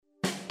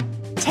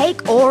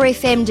Take OAR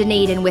FM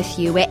Dunedin with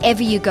you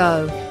wherever you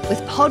go, with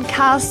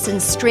podcasts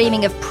and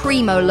streaming of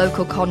primo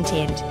local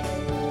content.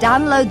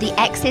 Download the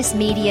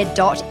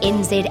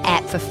accessmedia.nz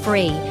app for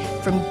free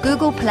from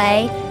Google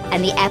Play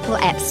and the Apple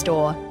App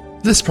Store.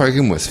 This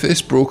program was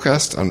first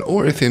broadcast on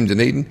OAR FM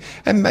Dunedin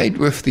and made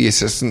with the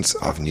assistance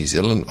of New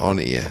Zealand On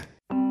Air.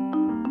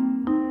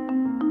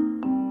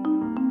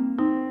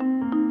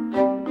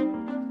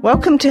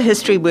 Welcome to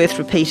History Worth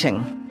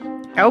Repeating.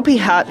 L.P.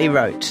 Hartley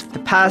wrote, "The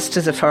past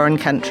is a foreign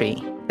country.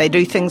 They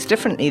do things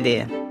differently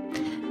there."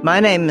 My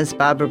name is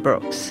Barbara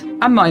Brooks.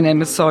 And my name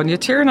is Sonia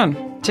Tiernan.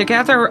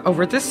 Together,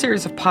 over this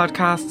series of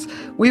podcasts,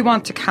 we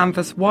want to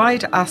canvass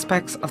wide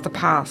aspects of the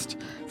past,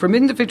 from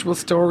individual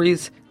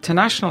stories to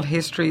national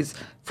histories,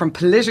 from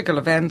political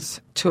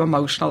events to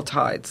emotional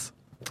tides.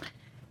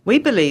 We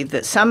believe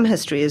that some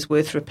history is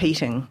worth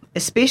repeating,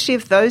 especially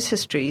if those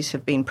histories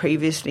have been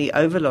previously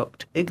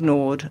overlooked,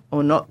 ignored,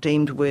 or not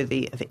deemed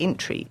worthy of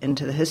entry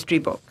into the history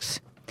books.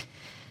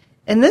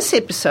 In this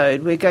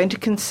episode, we're going to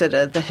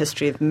consider the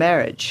history of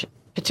marriage,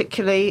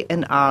 particularly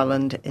in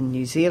Ireland and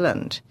New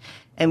Zealand.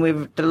 And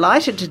we're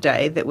delighted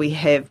today that we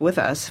have with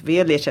us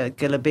Violetta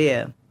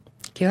Gilabert.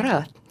 Kia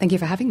ora. Thank you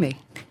for having me.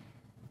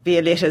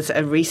 Violetta's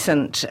a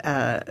recent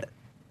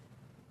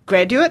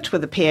graduate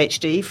with a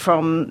PhD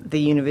from the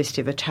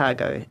University of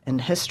Otago in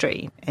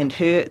history, and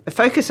the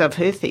focus of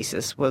her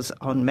thesis was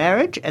on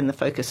marriage, and the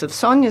focus of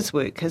Sonia's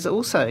work has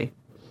also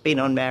been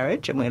on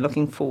marriage, and we're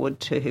looking forward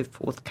to her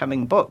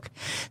forthcoming book.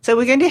 So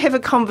we're going to have a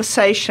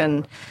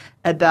conversation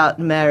about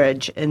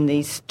marriage in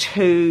these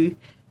two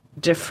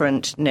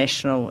different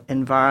national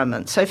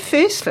environments. So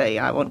firstly,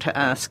 I want to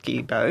ask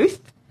you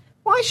both,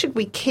 why should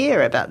we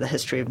care about the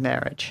history of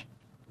marriage?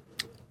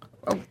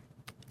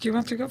 Do you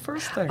want to go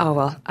first there? Oh,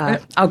 well,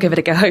 I'll give it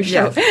a go.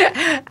 Sure.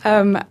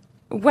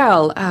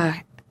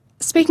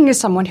 Speaking as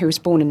someone who was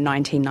born in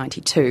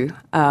 1992,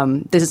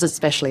 this is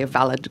especially a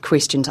valid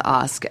question to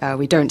ask.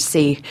 We don't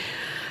see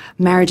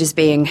marriage as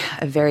being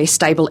a very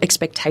stable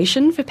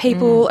expectation for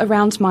people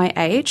around my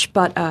age,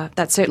 but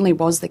that certainly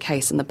was the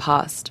case in the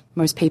past.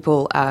 Most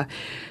people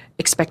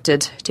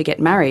expected to get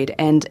married,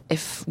 and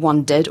if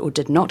one did or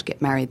did not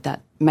get married,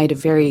 that made a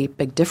very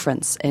big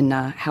difference in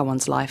how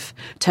one's life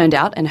turned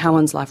out and how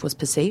one's life was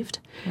perceived.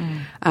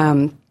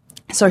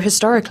 So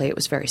historically, it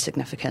was very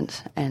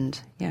significant, and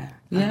yeah.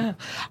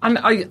 And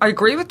I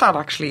agree with that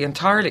actually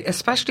entirely,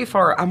 especially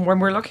when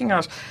we're looking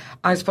at,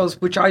 I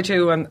suppose, which I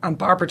do and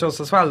Barbara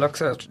does as well,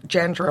 looks at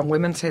gender and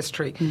women's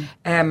history.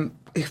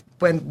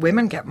 When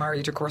women get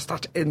married, of course,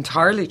 that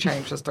entirely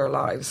changes their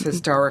lives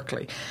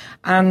historically.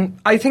 And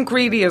I think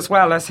really as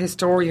well as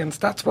historians,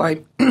 that's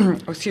why,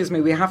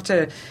 we have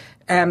to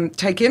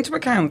take into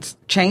account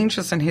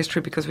changes in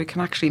history, because we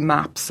can actually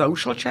map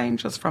social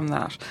changes from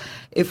that.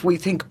 If we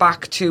think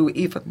back to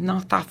even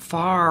not that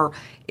far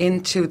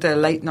into the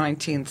late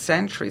 19th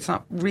century, it's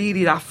not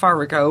really that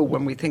far ago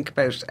when we think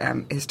about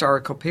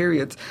historical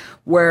periods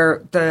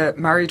where the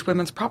Married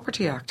Women's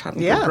Property Act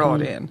hadn't been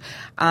brought in.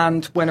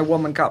 And when a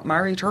woman got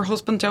married, her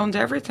husband owned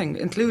everything,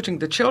 including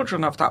the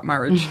children of that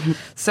marriage.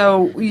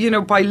 So,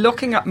 by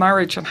looking at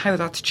marriage and how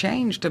that's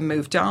changed and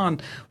moved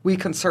on, we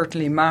can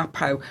certainly map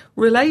how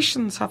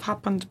relations have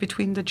happened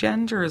between the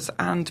genders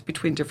and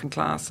between different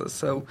classes.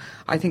 So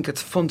I think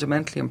it's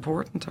fundamentally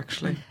important,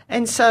 actually.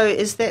 And so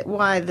is that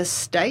why the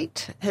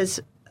state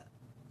has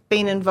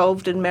been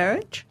involved in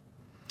marriage?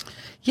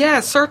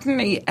 Yeah,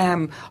 certainly.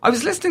 I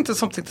was listening to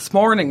something this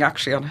morning,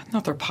 actually, on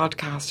another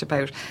podcast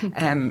about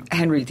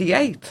Henry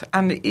VIII,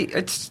 and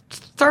it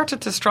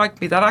started to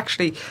strike me that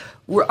actually,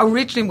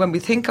 originally when we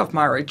think of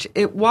marriage,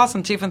 it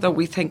wasn't, even though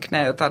we think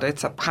now that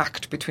it's a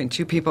pact between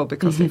two people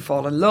because they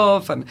fall in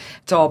love and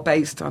it's all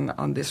based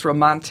on this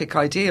romantic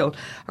ideal.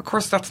 Of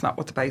course, that's not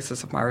what the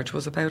basis of marriage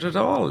was about at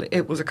all.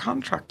 It was a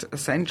contract,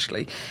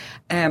 essentially.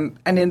 And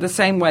in the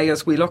same way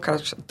as we look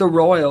at the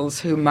royals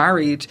who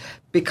married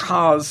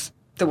because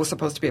there was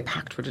supposed to be a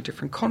pact with a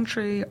different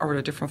country or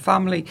a different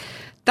family,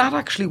 that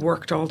actually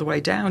worked all the way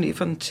down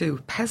even to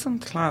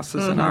peasant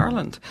classes in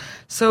Ireland.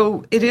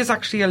 So it is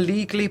actually a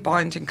legally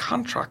binding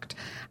contract.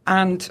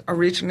 And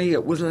originally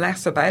it was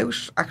less about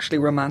actually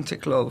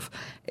romantic love,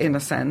 in a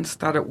sense,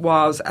 that it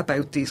was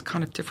about these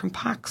kind of different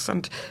pacts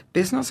and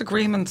business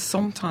agreements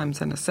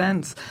sometimes, in a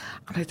sense.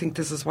 And I think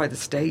this is why the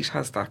state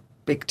has that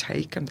big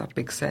take and that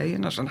big say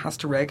in it and has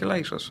to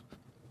regulate it.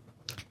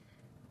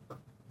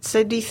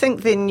 So do you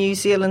think the New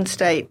Zealand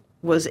state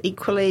was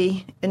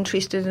equally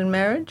interested in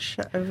marriage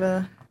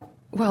over?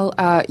 Well,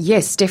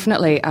 yes,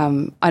 definitely.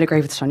 I'd agree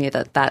with Sonia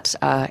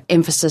that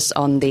emphasis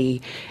on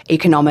the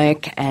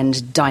economic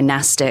and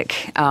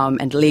dynastic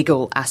and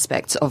legal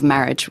aspects of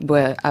marriage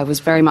was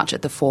very much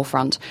at the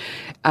forefront.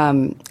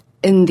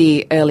 In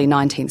the early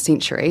 19th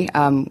century,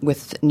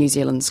 with New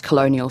Zealand's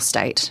colonial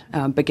state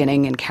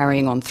beginning and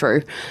carrying on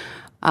through.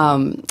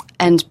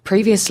 And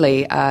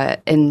previously,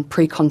 in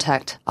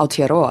pre-contact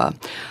Aotearoa,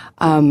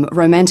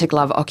 romantic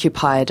love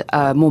occupied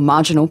a more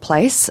marginal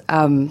place.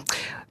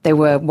 There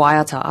were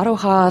waiata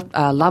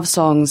aroha, love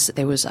songs.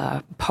 There was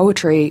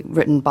poetry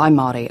written by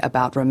Māori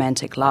about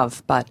romantic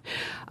love. But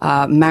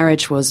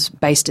marriage was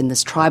based in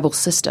this tribal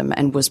system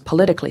and was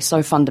politically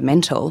so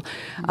fundamental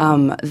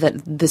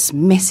that this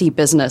messy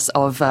business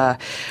of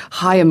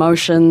high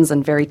emotions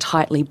and very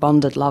tightly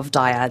bonded love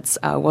dyads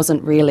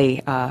wasn't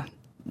really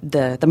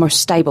the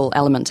most stable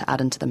element to add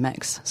into the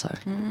mix. So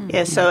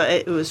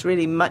it was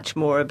really much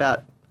more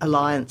about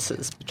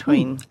alliances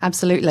between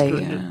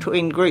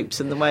between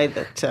groups in the way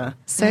that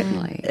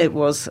certainly it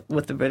was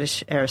with the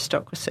British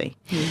aristocracy.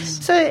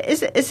 So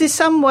is there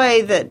some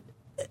way that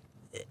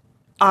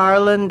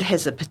Ireland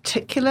has a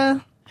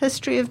particular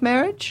history of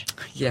marriage?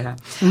 Yeah,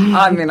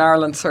 I mean,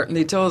 Ireland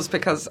certainly does,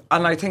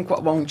 and I think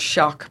what won't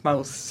shock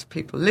most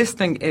people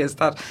listening is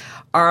that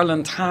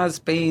Ireland has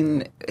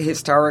been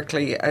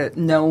historically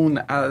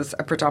known as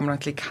a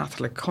predominantly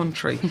Catholic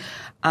country,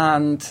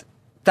 and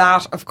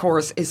that, of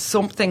course, is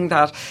something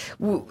that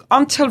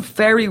until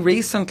very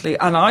recently,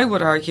 and I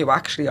would argue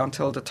actually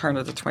until the turn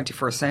of the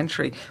 21st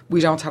century,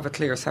 we don't have a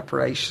clear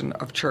separation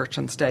of church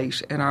and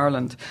state in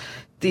Ireland.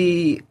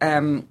 The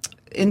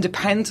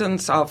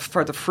independence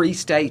for the Free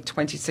State,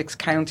 26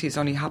 counties,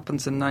 only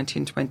happens in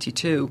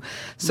 1922.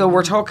 So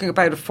we're talking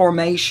about a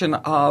formation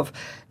of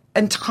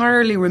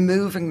entirely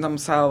removing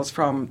themselves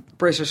from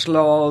British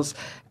laws,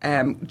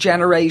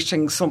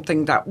 generating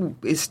something that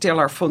is still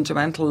our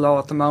fundamental law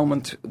at the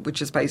moment,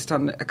 which is based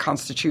on a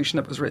constitution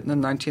that was written in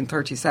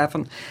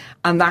 1937.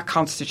 And that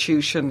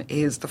constitution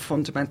is the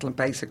fundamental and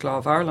basic law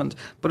of Ireland.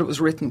 But it was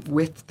written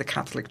with the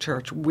Catholic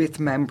Church, with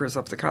members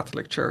of the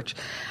Catholic Church.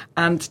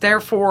 And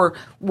therefore,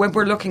 when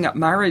we're looking at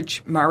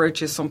marriage,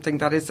 marriage is something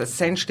that is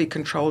essentially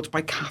controlled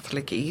by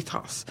Catholic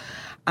ethos.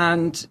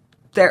 And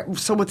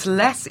so it's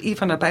less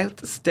even about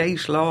the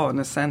state law in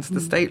a sense. The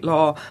state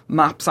law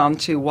maps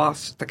onto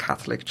what the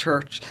Catholic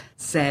Church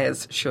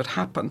says should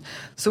happen.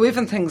 So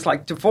even things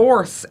like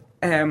divorce,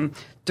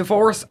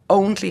 divorce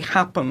only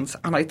happens,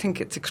 and I think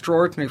it's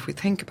extraordinary if we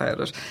think about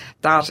it,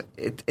 that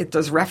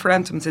there's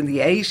referendums in the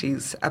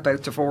 80s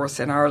about divorce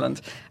in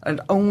Ireland,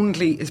 and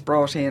only is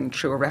brought in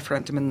through a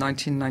referendum in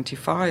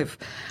 1995.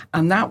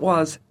 And that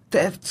was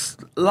the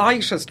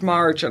slightest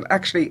margin.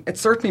 Actually, it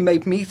certainly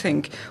made me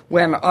think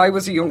when I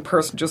was a young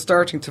person just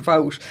starting to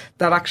vote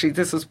that actually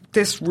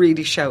this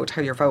really showed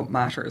how your vote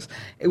matters.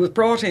 It was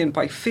brought in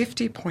by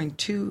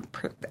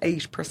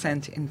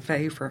 50.28% in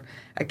favour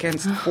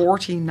against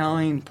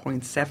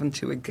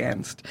 49.72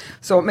 against.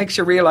 So it makes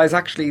you realise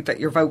actually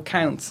that your vote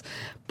counts.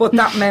 But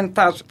that meant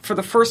that for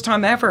the first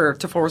time ever,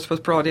 divorce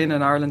was brought in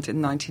Ireland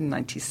in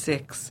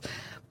 1996.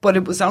 But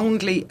it was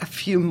only a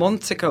few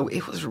months ago,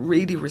 it was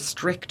really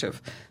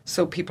restrictive.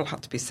 So people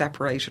had to be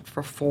separated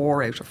for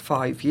 4 out of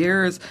 5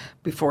 years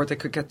before they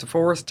could get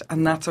divorced.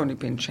 And that's only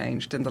been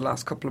changed in the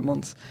last couple of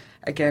months,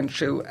 again,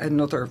 through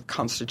another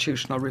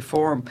constitutional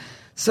reform.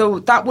 So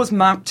that was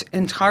mapped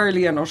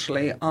entirely and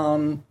utterly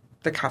on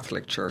the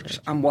Catholic Church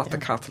and what the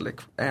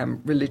Catholic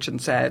religion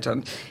said.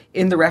 And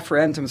in the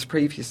referendums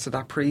previous to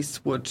that,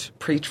 priests would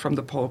preach from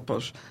the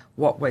pulpit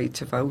what way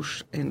to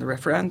vote in the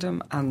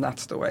referendum. And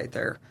that's the way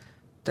their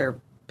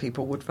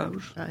people would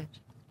vote. Right.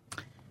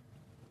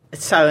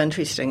 It's so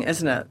interesting,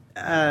 isn't it?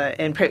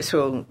 And perhaps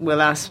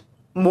we'll ask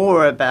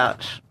more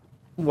about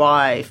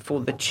why for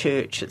the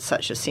church it's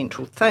such a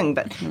central thing.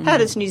 But how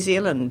does New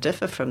Zealand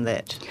differ from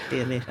that,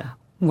 Violetta?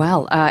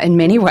 Well, in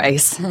many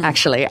ways,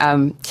 actually.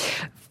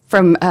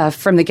 From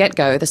the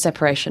get-go, the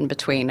separation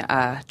between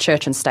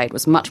church and state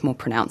was much more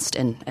pronounced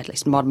in at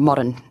least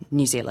modern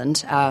New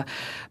Zealand.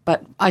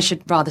 But I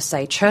should rather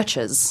say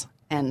churches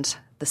and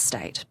the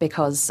state,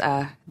 because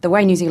the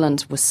way New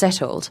Zealand was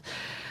settled,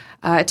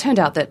 it turned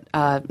out that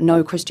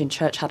no Christian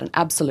church had an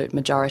absolute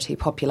majority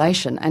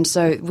population, and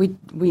so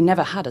we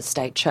never had a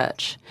state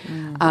church,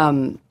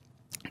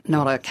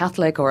 not a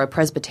Catholic or a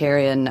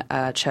Presbyterian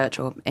church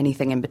or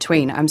anything in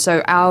between.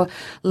 So our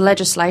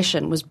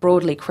legislation was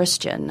broadly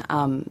Christian.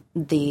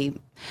 The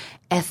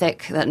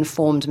ethic that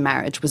informed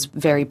marriage was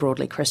very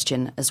broadly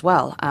Christian as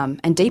well,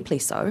 and deeply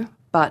so,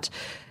 but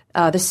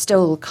this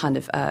still kind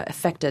of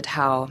affected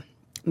how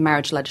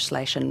marriage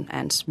legislation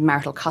and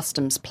marital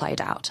customs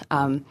played out.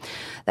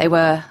 They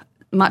were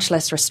much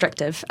less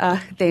restrictive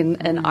than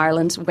in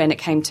Ireland when it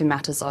came to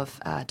matters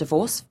of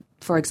divorce,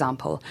 for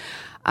example.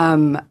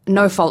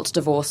 No-fault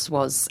divorce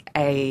was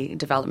a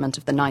development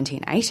of the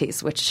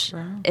 1980s, which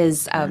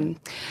is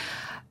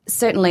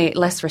certainly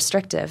less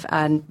restrictive.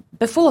 And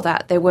before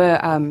that, there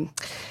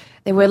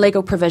were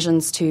legal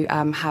provisions to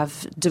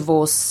have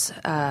divorce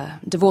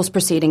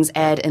proceedings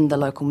aired in the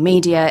local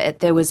media.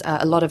 There was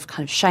a lot of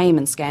kind of shame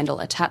and scandal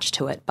attached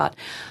to it, but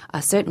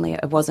certainly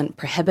it wasn't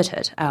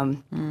prohibited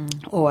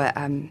or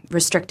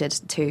restricted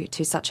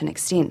to such an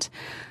extent.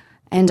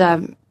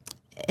 And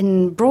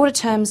in broader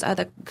terms,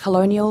 the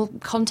colonial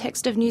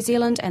context of New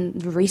Zealand and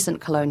the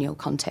recent colonial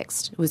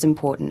context was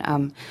important.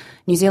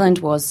 New Zealand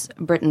was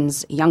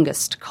Britain's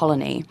youngest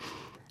colony,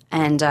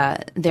 and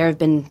there have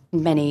been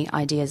many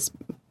ideas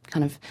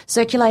kind of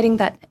circulating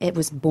that it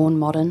was born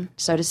modern,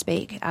 so to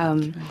speak.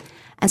 And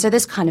so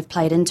this kind of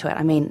played into it.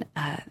 I mean,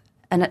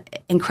 and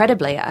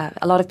incredibly, a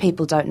lot of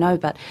people don't know,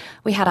 but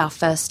we had our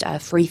first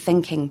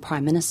free-thinking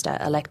Prime Minister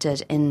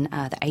elected in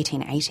the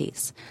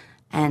 1880s.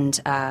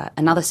 And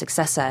another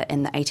successor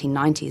in the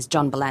 1890s,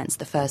 John Ballance.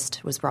 The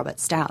first was Robert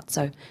Stout.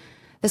 So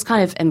this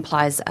kind of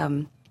implies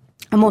a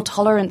more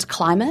tolerant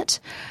climate.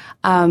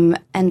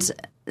 And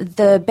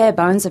the bare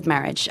bones of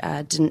marriage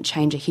didn't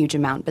change a huge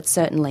amount, but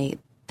certainly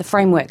the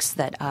frameworks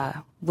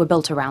that were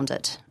built around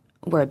it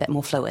were a bit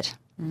more fluid.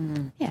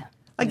 Yeah.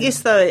 I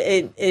guess, though,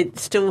 it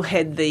still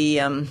had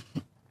the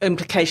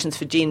implications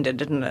for gender,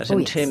 didn't it,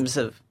 in terms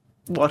of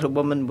what a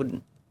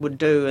woman would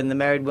do in the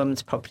Married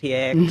Women's Property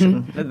Act,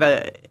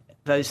 and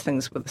those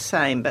things were the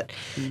same. But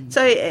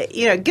so,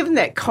 given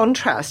that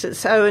contrast, it's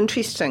so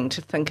interesting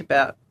to think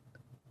about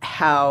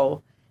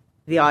how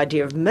the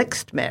idea of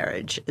mixed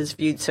marriage is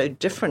viewed so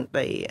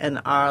differently in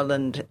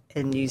Ireland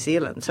and New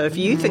Zealand. So if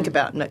you think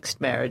about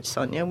mixed marriage,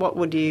 Sonia, what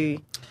would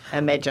you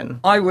imagine?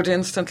 I would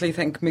instantly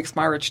think mixed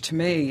marriage to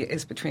me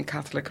is between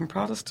Catholic and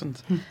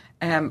Protestant.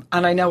 And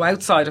I know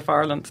outside of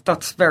Ireland,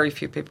 that's very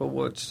few people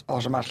would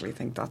automatically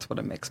think that's what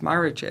a mixed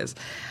marriage is.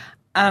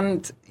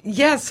 And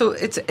yeah, so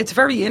it's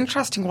very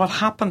interesting what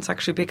happens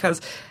actually,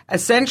 because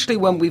essentially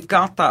when we've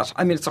got that,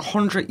 I mean, it's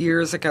 100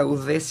 years ago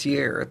this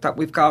year that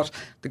we've got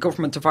the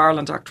Government of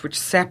Ireland Act, which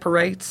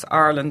separates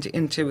Ireland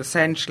into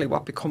essentially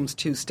what becomes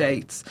two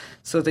states,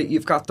 so that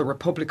you've got the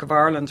Republic of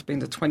Ireland being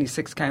the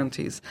 26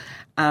 counties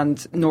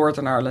and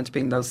Northern Ireland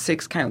being those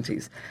 6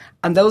 counties.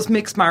 And those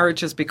mixed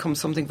marriages become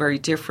something very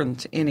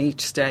different in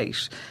each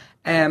state.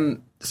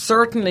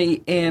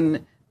 Certainly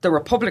in the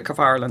Republic of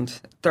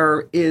Ireland,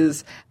 there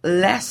is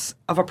less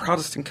of a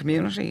Protestant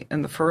community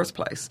in the first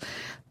place,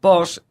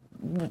 but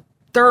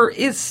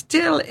it's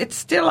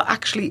still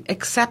actually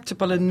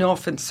acceptable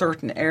enough in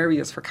certain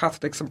areas for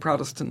Catholics and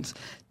Protestants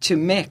to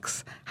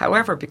mix.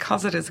 However,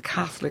 because it is a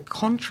Catholic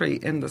country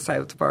in the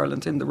south of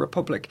Ireland, in the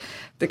Republic,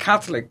 the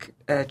Catholic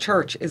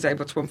Church is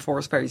able to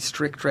enforce very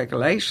strict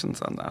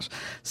regulations on that.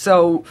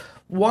 So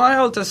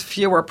while there's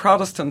fewer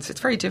Protestants,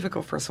 it's very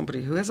difficult for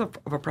somebody who is of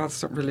a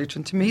Protestant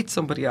religion to meet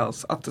somebody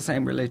else of the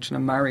same religion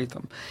and marry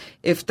them.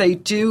 If they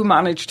do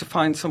manage to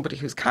find somebody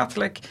who's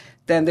Catholic,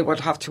 then they would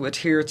have to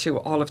adhere to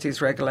all of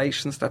these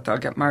regulations, that they'll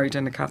get married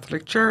in a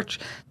Catholic church,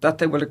 that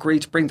they will agree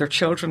to bring their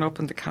children up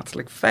in the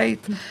Catholic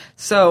faith.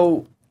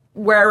 So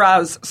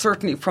whereas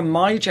certainly from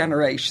my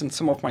generation,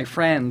 some of my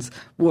friends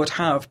would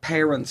have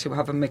parents who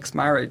have a mixed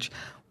marriage,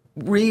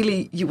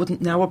 really, you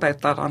wouldn't know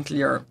about that until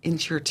you're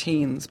into your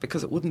teens,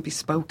 because it wouldn't be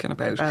spoken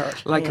about.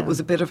 It was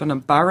a bit of an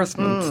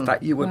embarrassment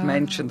that you would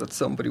mention that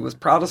somebody was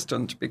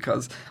Protestant,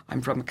 because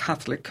I'm from a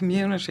Catholic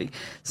community.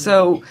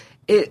 So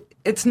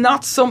it's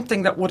not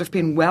something that would have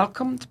been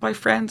welcomed by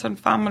friends and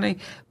family,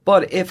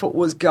 but if it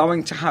was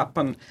going to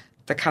happen,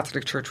 the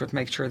Catholic Church would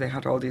make sure they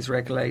had all these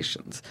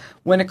regulations.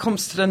 When it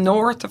comes to the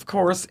north, of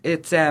course,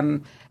 it's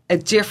a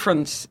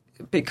different,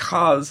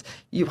 because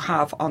you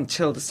have,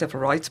 until the civil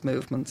rights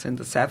movements in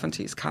the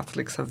 70s,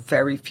 Catholics have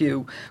very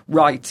few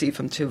rights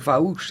even to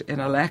vote in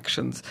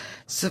elections.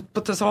 So,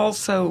 but there's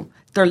also,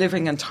 they're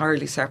living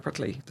entirely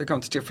separately. They're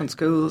going to different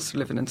schools,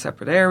 living in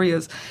separate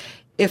areas.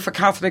 If a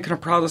Catholic and a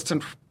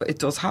Protestant, it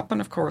does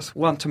happen, of course,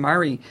 want to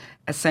marry,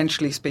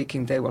 essentially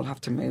speaking, they will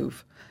have to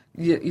move.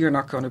 You're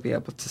not going to be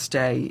able to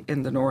stay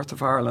in the north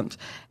of Ireland.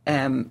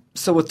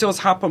 So it does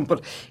happen.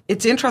 But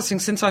it's interesting,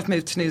 since I've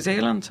moved to New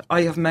Zealand,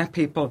 I have met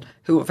people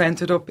who have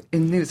ended up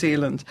in New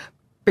Zealand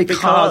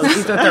because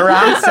either their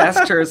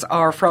ancestors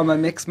are from a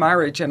mixed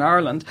marriage in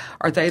Ireland,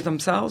 or they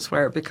themselves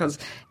were, because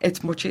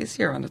it's much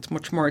easier and it's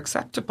much more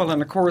acceptable.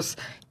 And of course,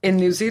 in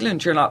New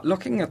Zealand, you're not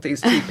looking at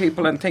these two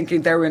people and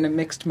thinking they're in a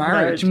mixed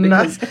marriage,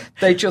 because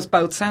they just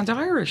both sound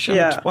Irish.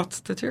 And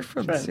what's the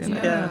difference? You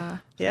know?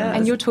 Yeah.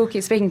 And you're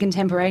speaking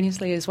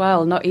contemporaneously as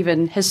well, not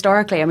even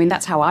historically. I mean,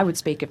 that's how I would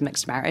speak of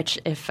mixed marriage.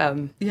 If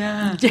So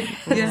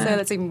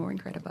that's even more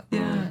incredible.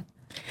 Yeah.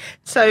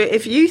 So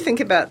if you think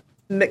about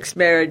mixed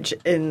marriage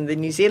in the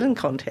New Zealand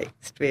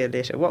context,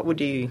 Violetta, what would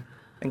you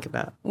think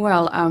about?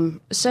 Well,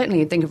 certainly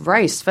you'd think of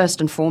race first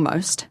and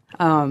foremost.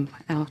 Our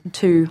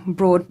two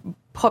broad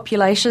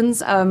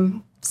populations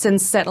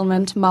since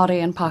settlement,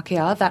 Māori and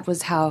Pākehā, that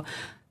was how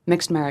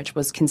mixed marriage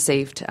was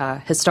conceived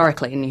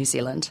historically in New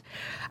Zealand.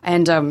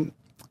 And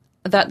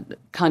that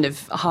kind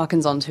of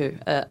harkens on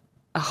to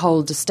a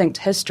whole distinct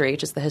history,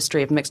 just the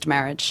history of mixed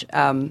marriage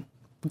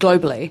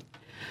globally.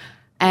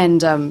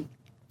 And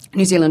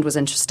New Zealand was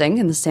interesting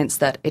in the sense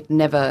that it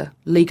never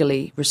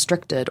legally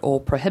restricted or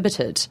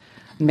prohibited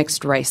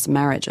mixed-race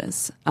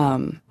marriages.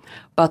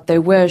 But there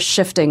were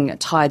shifting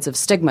tides of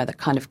stigma that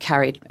kind of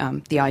carried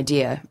the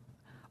idea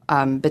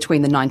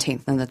between the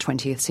 19th and the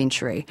 20th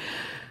century.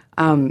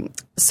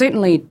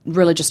 Certainly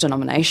religious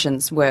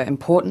denominations were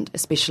important,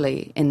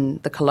 especially in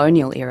the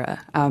colonial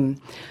era.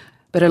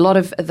 But a lot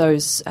of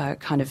those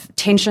kind of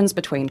tensions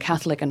between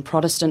Catholic and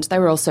Protestant, they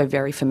were also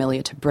very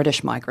familiar to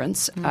British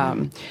migrants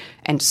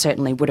and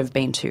certainly would have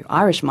been to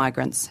Irish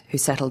migrants who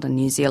settled in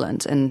New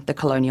Zealand in the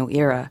colonial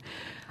era.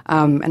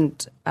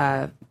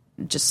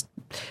 Just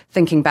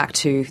thinking back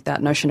to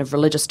that notion of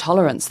religious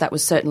tolerance, that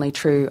was certainly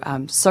true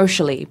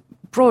socially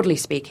broadly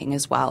speaking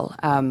as well.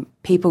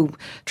 People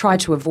try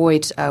to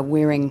avoid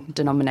wearing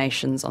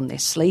denominations on their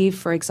sleeve,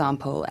 for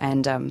example,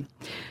 and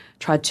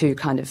tried to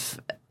kind of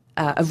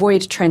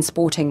avoid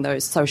transporting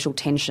those social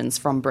tensions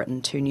from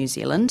Britain to New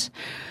Zealand.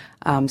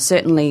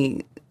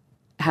 Certainly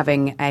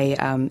having a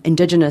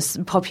Indigenous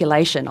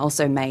population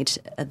also made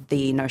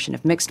the notion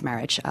of mixed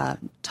marriage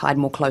tied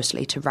more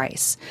closely to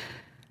race.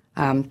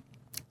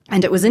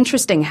 And it was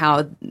interesting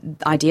how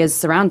ideas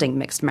surrounding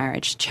mixed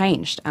marriage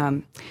changed.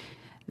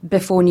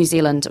 Before New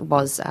Zealand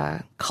was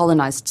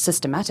colonised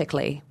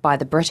systematically by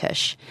the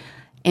British,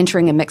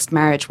 entering a mixed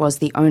marriage was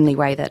the only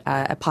way that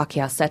a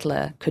Pākehā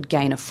settler could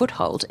gain a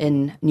foothold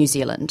in New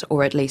Zealand,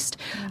 or at least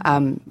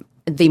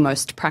the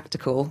most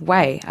practical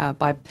way,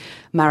 by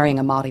marrying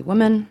a Māori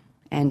woman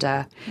and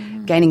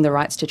gaining the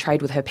rights to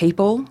trade with her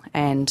people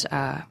and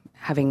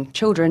having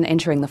children,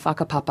 entering the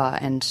whakapapa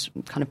and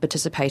kind of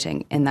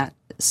participating in that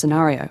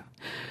scenario.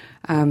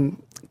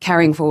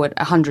 Carrying forward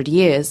 100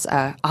 years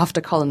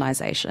after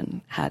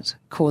colonisation had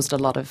caused a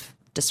lot of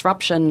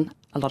disruption,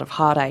 a lot of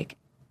heartache,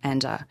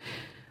 and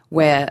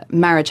where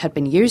marriage had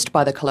been used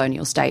by the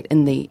colonial state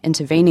in the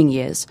intervening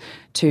years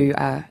to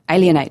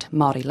alienate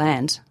Māori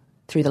land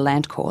through the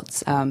land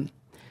courts,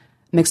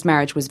 mixed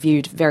marriage was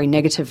viewed very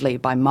negatively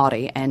by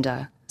Māori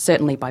and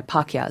certainly by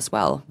Pākehā as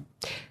well.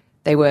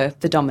 They were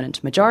the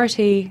dominant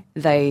majority.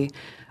 They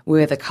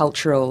were the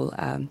cultural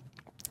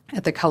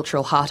at the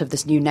cultural heart of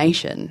this new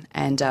nation,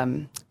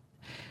 and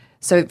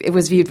so it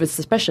was viewed with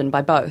suspicion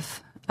by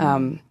both,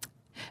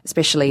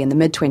 especially in the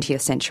mid-20th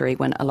century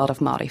when a lot of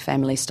Māori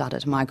families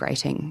started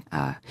migrating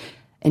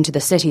into the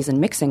cities and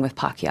mixing with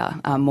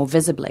Pākehā more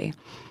visibly.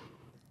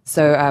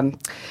 So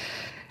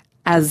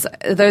as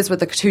those were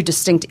the two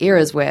distinct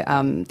eras where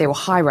there were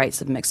high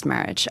rates of mixed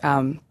marriage,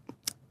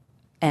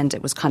 and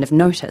it was kind of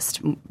noticed,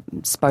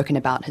 spoken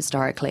about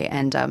historically,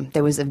 and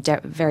there was a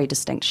very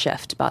distinct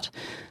shift. But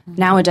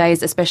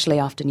nowadays, especially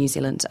after New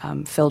Zealand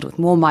filled with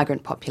more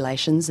migrant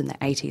populations in the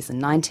 80s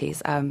and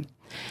 90s,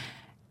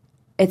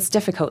 it's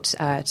difficult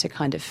to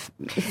kind of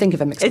think of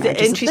a mixed marriage as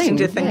a thing. It's interesting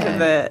to think of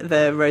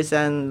the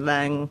Roseanne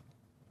Lang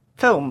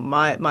film,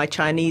 My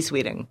Chinese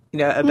Wedding,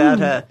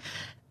 about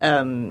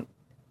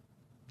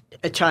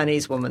a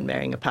Chinese woman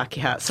marrying a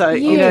Pākehā. So,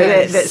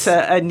 that's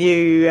a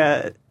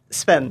new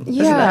spin,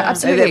 isn't it?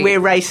 Absolutely. Where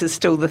race is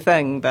still the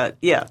thing, but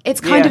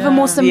it's kind of a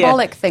more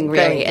symbolic thing,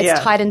 really. Thing, it's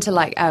tied into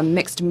like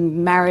mixed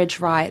marriage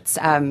rites,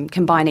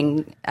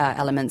 combining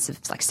elements of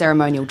like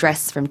ceremonial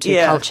dress from two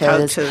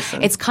cultures.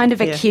 It's kind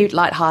of a cute,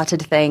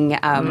 light-hearted thing.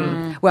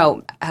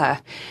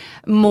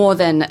 More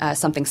than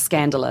something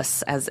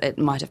scandalous as it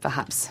might have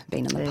perhaps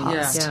been in the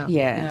past.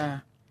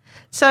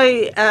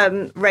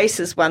 So race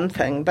is one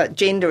thing, but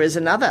gender is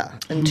another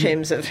in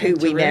terms of who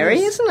we marry,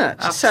 isn't it?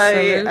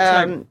 Absolutely.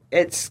 So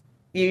it's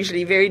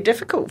usually very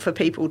difficult for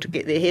people to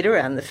get their head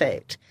around the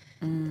fact.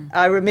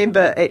 I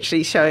remember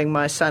actually showing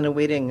my son a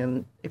wedding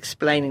and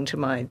explaining to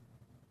my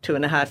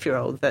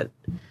 2.5-year-old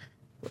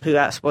who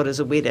asked what is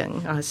a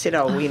wedding. I said,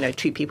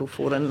 two people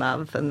fall in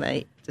love and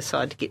they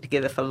decide to get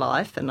together for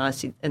life. And I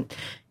said, and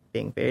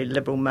being very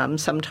liberal mum,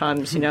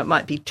 sometimes, it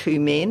might be two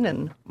men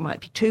and it might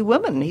be two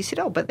women. He said,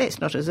 but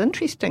that's not as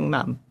interesting,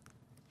 mum.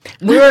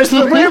 Whereas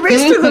the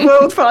rest of the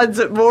world finds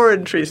it more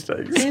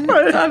interesting.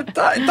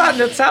 That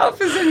in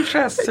itself is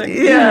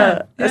interesting.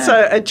 Yeah.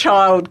 So a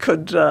child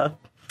could,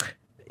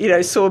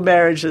 saw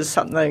marriage as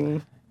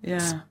something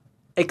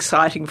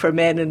exciting for a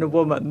man and a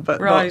woman, but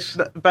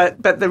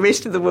but the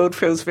rest of the world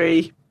feels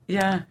very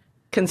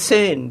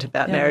concerned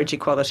about marriage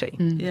equality.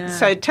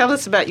 So tell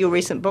us about your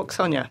recent book,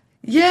 Sonia.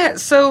 Yeah,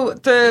 so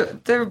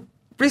the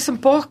recent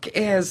book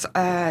is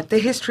The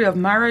History of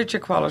Marriage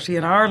Equality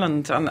in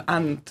Ireland,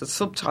 and the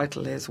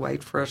subtitle is,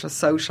 wait for it, A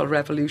Social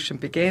Revolution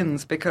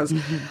Begins, because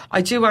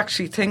I do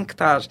actually think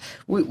that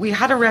we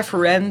had a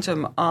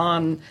referendum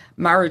on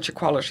marriage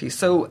equality.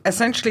 So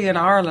essentially in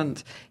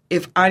Ireland,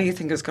 if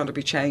anything is going to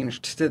be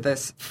changed to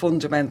this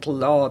fundamental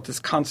law, this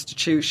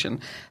constitution,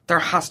 there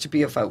has to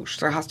be a vote.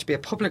 There has to be a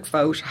public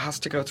vote. It has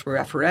to go to a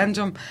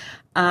referendum.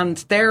 And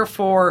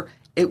therefore,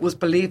 it was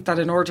believed that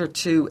in order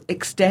to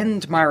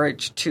extend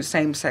marriage to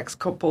same-sex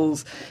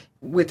couples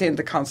within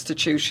the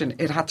Constitution,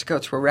 it had to go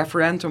to a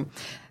referendum.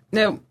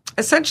 Now,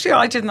 essentially,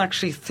 I didn't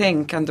actually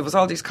think, and there was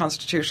all these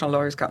constitutional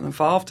lawyers getting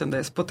involved in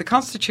this, but the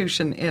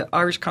Constitution,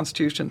 Irish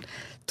Constitution,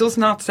 does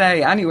not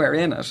say anywhere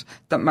in it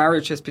that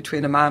marriage is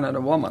between a man and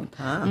a woman,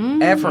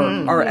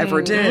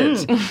 ever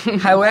did.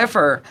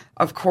 However,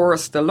 of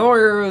course, the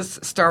lawyers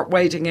start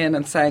wading in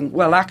and saying,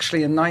 well,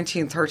 actually, in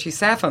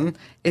 1937,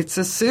 it's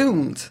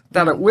assumed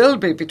that it will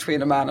be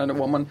between a man and a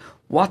woman.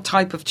 What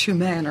type of two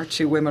men or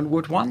two women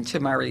would want to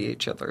marry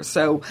each other?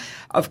 So,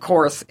 of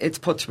course, it's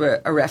put to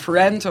a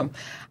referendum.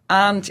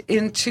 And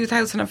in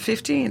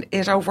 2015,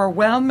 it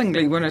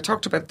overwhelmingly, when I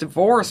talked about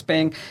divorce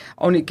being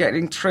only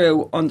getting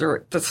through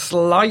under the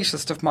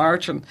slightest of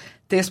margin,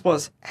 this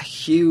was a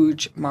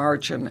huge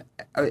margin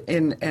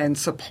in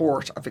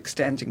support of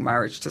extending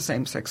marriage to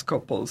same-sex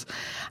couples.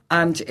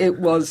 And it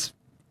was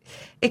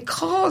it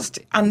caused,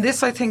 and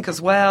this I think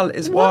as well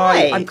is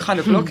why I'm kind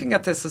of looking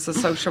at this as a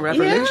social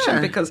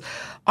revolution, because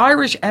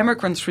Irish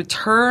emigrants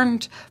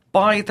returned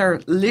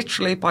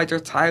literally by their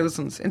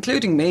thousands,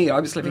 including me.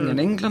 I was living in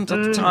England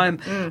at the time,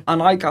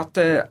 and I got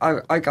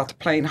the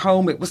plane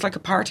home. It was like a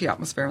party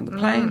atmosphere on the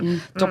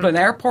plane. Dublin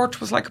Airport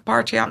was like a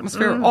party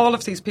atmosphere. All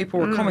of these people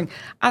were coming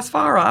as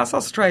far as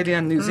Australia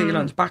and New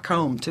Zealand back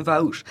home to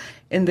vote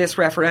in this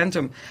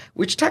referendum,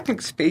 which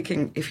technically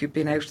speaking, if you've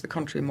been out of the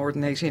country more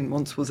than 18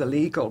 months, was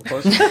illegal,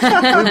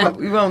 but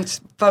we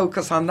won't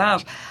focus on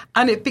that.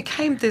 And it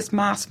became this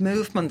mass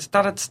movement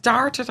that had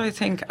started, I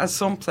think, as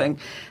something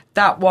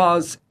that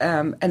was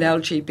an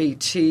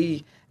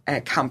LGBT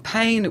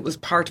campaign. It was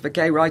part of a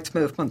gay rights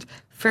movement.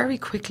 Very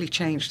quickly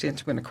changed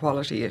into an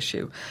equality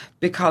issue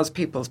because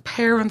people's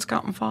parents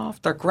got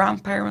involved, their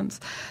grandparents,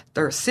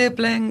 their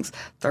siblings,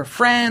 their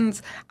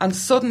friends, and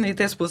suddenly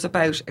this was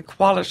about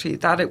equality,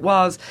 that it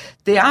was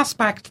the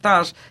aspect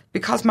that,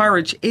 because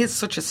marriage is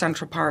such a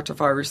central part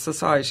of Irish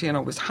society and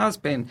always has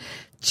been,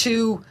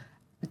 to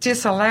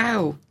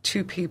disallow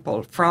two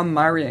people from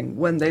marrying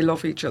when they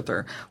love each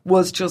other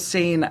was just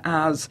seen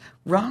as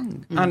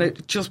wrong, and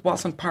it just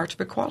wasn't part of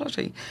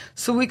equality.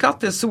 So we got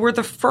this. So we're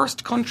the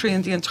first country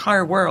in the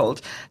entire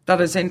world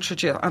that has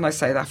introduced, and I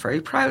say that very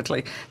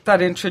proudly,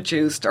 that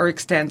introduced or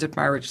extended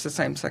marriage to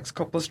same-sex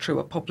couples through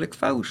a public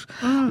vote.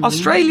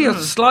 Australia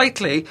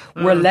slightly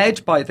were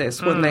led by this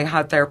when they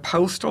had their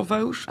postal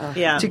vote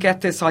to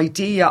get this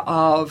idea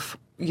of,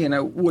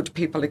 would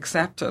people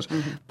accept it?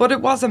 But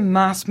it was a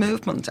mass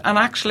movement. And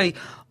actually,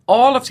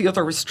 all of the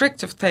other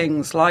restrictive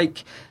things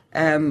like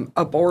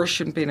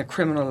abortion being a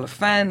criminal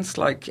offence,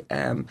 like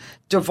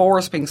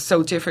divorce being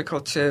so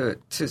difficult to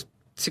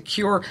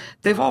secure,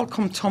 they've all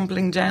come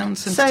tumbling down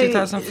since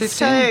 2015.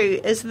 So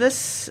is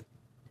this,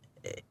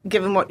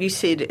 given what you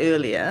said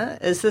earlier,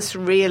 is this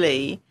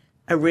really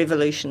a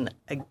revolution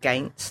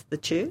against the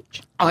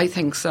church? I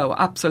think so,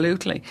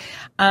 absolutely.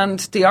 And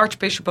the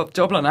Archbishop of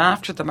Dublin,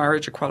 after the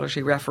marriage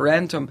equality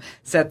referendum,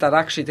 said that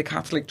actually the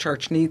Catholic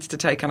Church needs to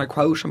take, and I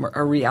quote him,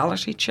 a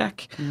reality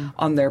check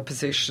on their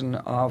position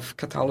of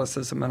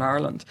Catholicism in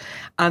Ireland.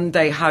 And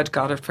they had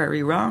got it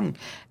very wrong.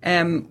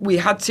 We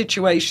had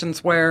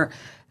situations where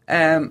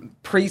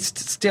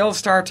priests still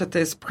started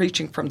this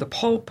preaching from the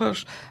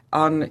pulpit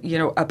on,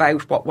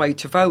 about what way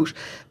to vote.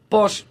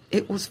 But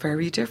it was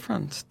very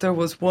different. There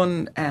was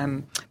one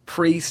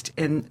priest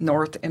in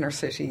North Inner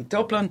City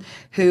Dublin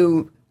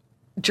who,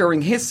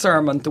 during his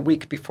sermon the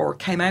week before,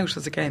 came out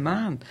as a gay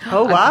man.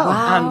 Oh,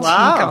 wow. And he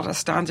got a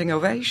standing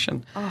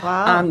ovation. Oh,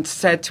 wow. And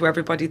said to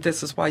everybody,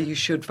 this is why you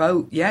should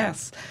vote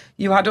yes.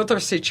 You had other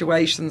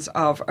situations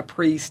of a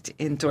priest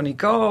in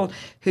Donegal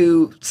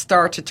who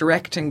started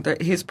directing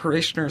his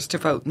parishioners to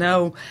vote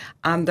no,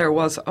 and there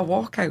was a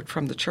walkout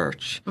from the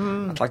church.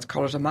 I'd like to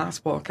call it a mass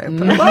walkout,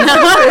 but it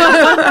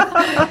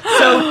wasn't.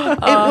 So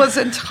it was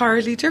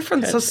entirely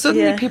different. So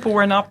suddenly people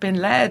were not being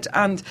led,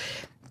 and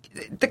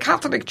the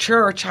Catholic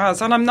Church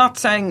has, and I'm not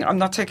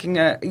taking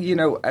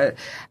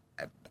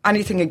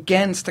anything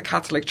against the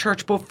Catholic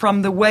Church, but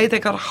from the way they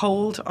got a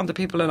hold on the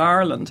people in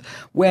Ireland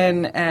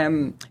when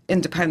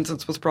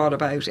independence was brought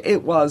about,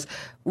 it was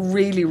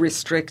really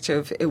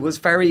restrictive. It was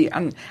very,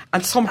 and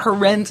some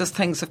horrendous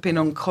things have been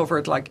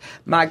uncovered, like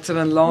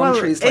Magdalene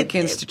laundries,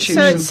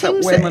 institutions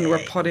that women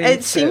were put into.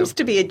 It seems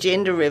to be a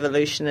gender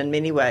revolution in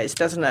many ways,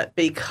 doesn't it?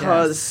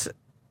 Because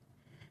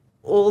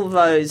all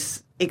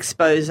those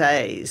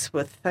exposés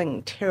with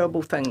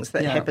terrible things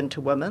that happen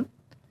to women.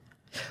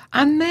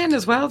 And men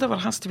as well, though,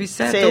 it has to be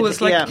said. There was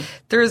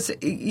there's,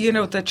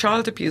 the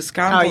child abuse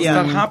scandals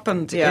that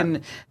happened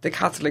in the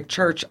Catholic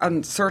Church,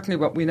 and certainly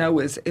what we know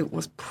is it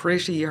was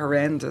pretty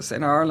horrendous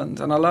in Ireland,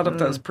 and a lot of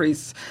those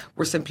priests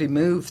were simply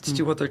moved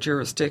to other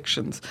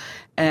jurisdictions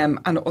and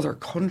other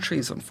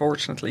countries,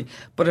 unfortunately.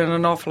 But in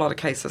an awful lot of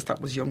cases, that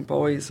was young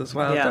boys as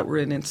well that were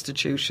in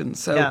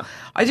institutions. So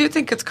I do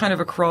think it's kind of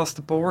across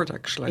the board,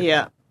 actually.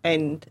 Yeah,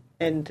 and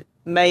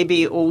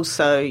maybe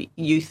also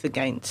youth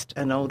against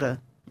an older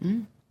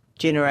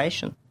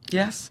generation.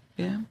 Yes,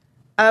 yeah.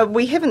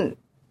 We haven't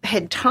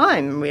had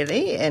time,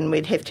 really, and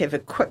we'd have to have a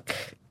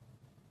quick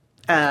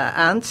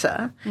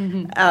answer.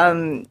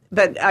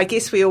 But I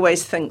guess we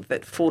always think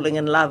that falling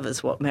in love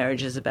is what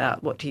marriage is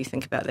about. What do you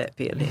think about that,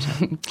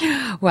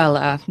 Violetta?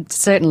 Well,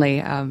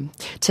 certainly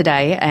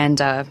today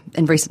and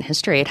in recent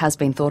history it has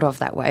been thought of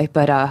that way.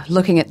 But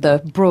looking at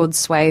the broad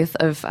swathe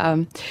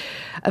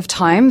of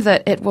time,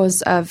 that it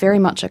was very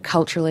much a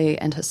culturally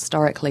and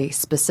historically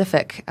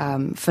specific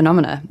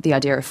phenomena, the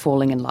idea of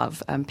falling in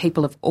love.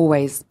 People have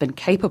always been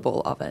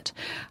capable of it.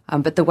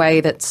 But the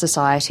way that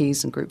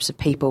societies and groups of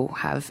people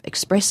have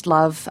expressed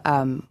love,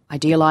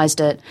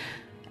 idealised it,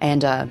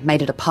 and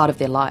made it a part of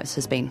their lives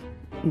has been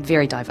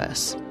very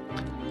diverse.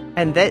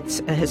 And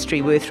that's a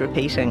history worth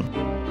repeating.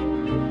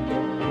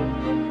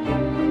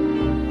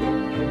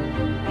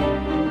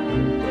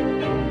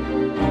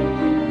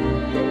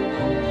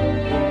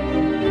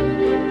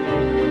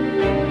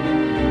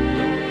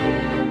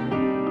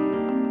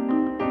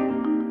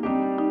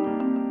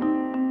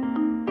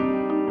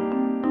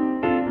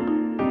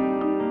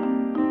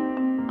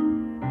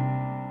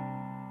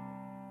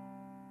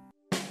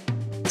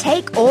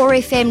 Take OAR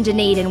FM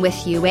Dunedin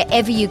with you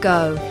wherever you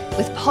go,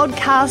 with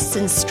podcasts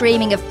and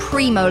streaming of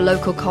primo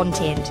local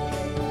content.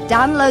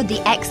 Download the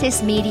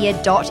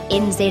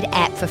accessmedia.nz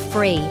app for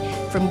free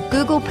from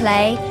Google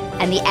Play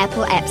and the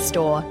Apple App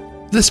Store.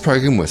 This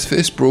program was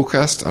first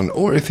broadcast on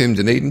OAR FM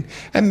Dunedin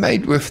and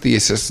made with the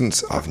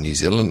assistance of New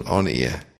Zealand On Air.